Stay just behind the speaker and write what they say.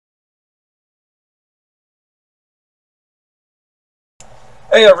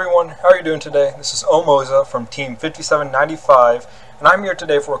Hey everyone, how are you doing today? This is Omoza from Team 5795, and I'm here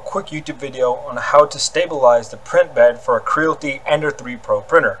today for a quick YouTube video on how to stabilize the print bed for a Creality ENDER 3 Pro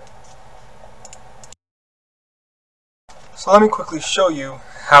printer. So let me quickly show you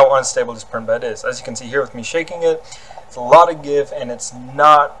how unstable this print bed is. As you can see here with me shaking it, it's a lot of give and it's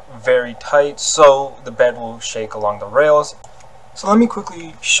not very tight, so the bed will shake along the rails. So let me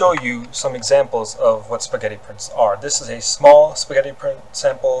quickly show you some examples of what spaghetti prints are. This is a small spaghetti print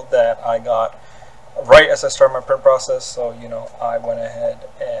sample that I got right as I started my print process. So, I went ahead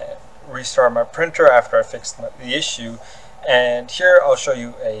and restarted my printer after I fixed the issue. And here I'll show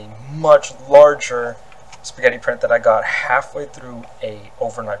you a much larger spaghetti print that I got halfway through a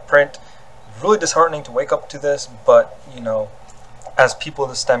overnight print. It's really disheartening to wake up to this, but, as people in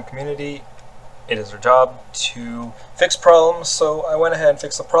the STEM community, it is their job to fix problems, so I went ahead and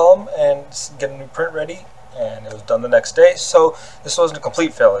fixed the problem and get a new print ready, and it was done the next day. So this wasn't a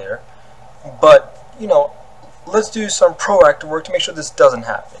complete failure, but let's do some proactive work to make sure this doesn't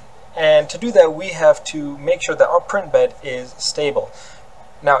happen. And to do that, we have to make sure that our print bed is stable.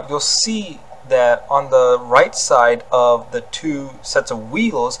 Now you'll see that on the right side of the two sets of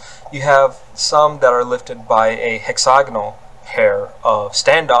wheels, you have some that are lifted by a hexagonal pair of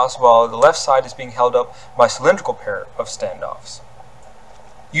standoffs, while the left side is being held up by a cylindrical pair of standoffs.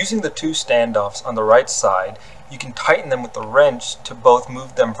 Using the two standoffs on the right side, you can tighten them with the wrench to both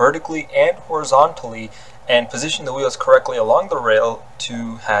move them vertically and horizontally and position the wheels correctly along the rail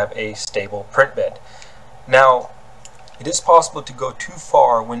to have a stable print bed. Now, it is possible to go too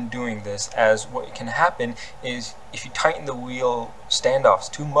far when doing this, as what can happen is if you tighten the wheel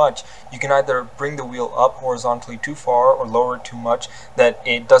standoffs too much, you can either bring the wheel up horizontally too far or lower it too much that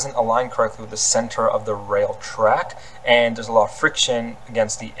it doesn't align correctly with the center of the rail track, and there's a lot of friction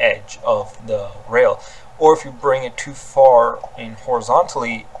against the edge of the rail. Or if you bring it too far in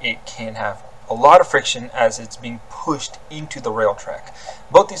horizontally, it can have a lot of friction as it's being pushed into the rail track.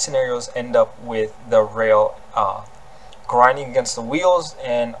 Both these scenarios end up with the rail grinding against the wheels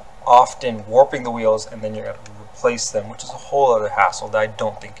and often warping the wheels, and then you're going to replace them, which is a whole other hassle that I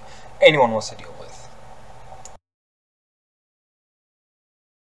don't think anyone wants to deal with.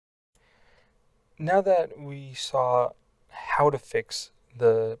 Now that we saw how to fix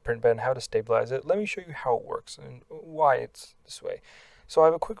the print bed and how to stabilize it, let me show you how it works and why it's this way. So I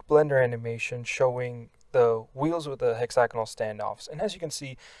have a quick blender animation showing the wheels with the hexagonal standoffs, and as you can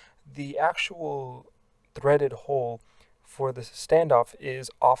see, the actual threaded hole for the standoff is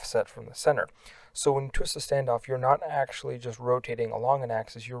offset from the center. So when you twist the standoff, you're not actually just rotating along an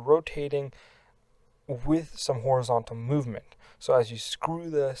axis, you're rotating with some horizontal movement. So as you screw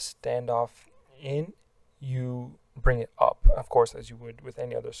the standoff in, you bring it up, of course, as you would with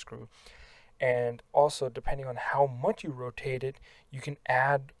any other screw. And also, depending on how much you rotate it, you can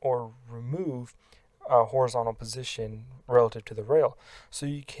add or remove a horizontal position relative to the rail. So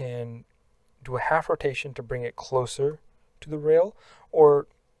you can do a half rotation to bring it closer to the rail, or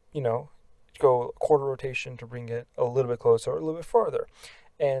go a quarter rotation to bring it a little bit closer or a little bit farther.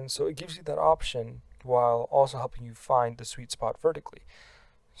 And so it gives you that option while also helping you find the sweet spot vertically.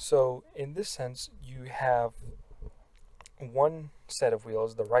 So in this sense, you have one set of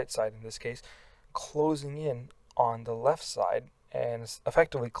wheels, the right side in this case, closing in on the left side and it's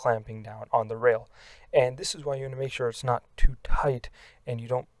effectively clamping down on the rail. And this is why you want to make sure it's not too tight and you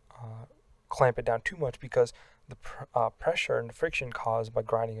don't clamp it down too much, because the pressure and the friction caused by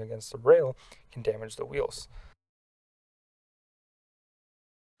grinding against the rail can damage the wheels.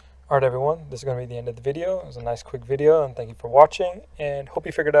 Alright everyone, this is going to be the end of the video. It was a nice quick video, and thank you for watching, and hope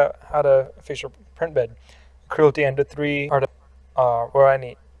you figured out how to fix your print bed. Creality ENDER 3 or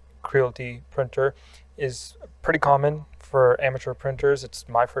any Creality printer is pretty common for amateur printers. It's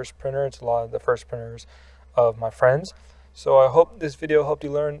my first printer, it's a lot of the first printers of my friends. So I hope this video helped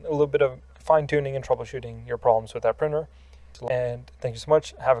you learn a little bit of fine-tuning and troubleshooting your problems with that printer. And thank you so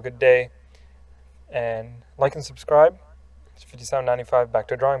much. Have a good day. And like and subscribe. It's 5795, back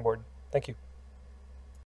to the drawing board. Thank you.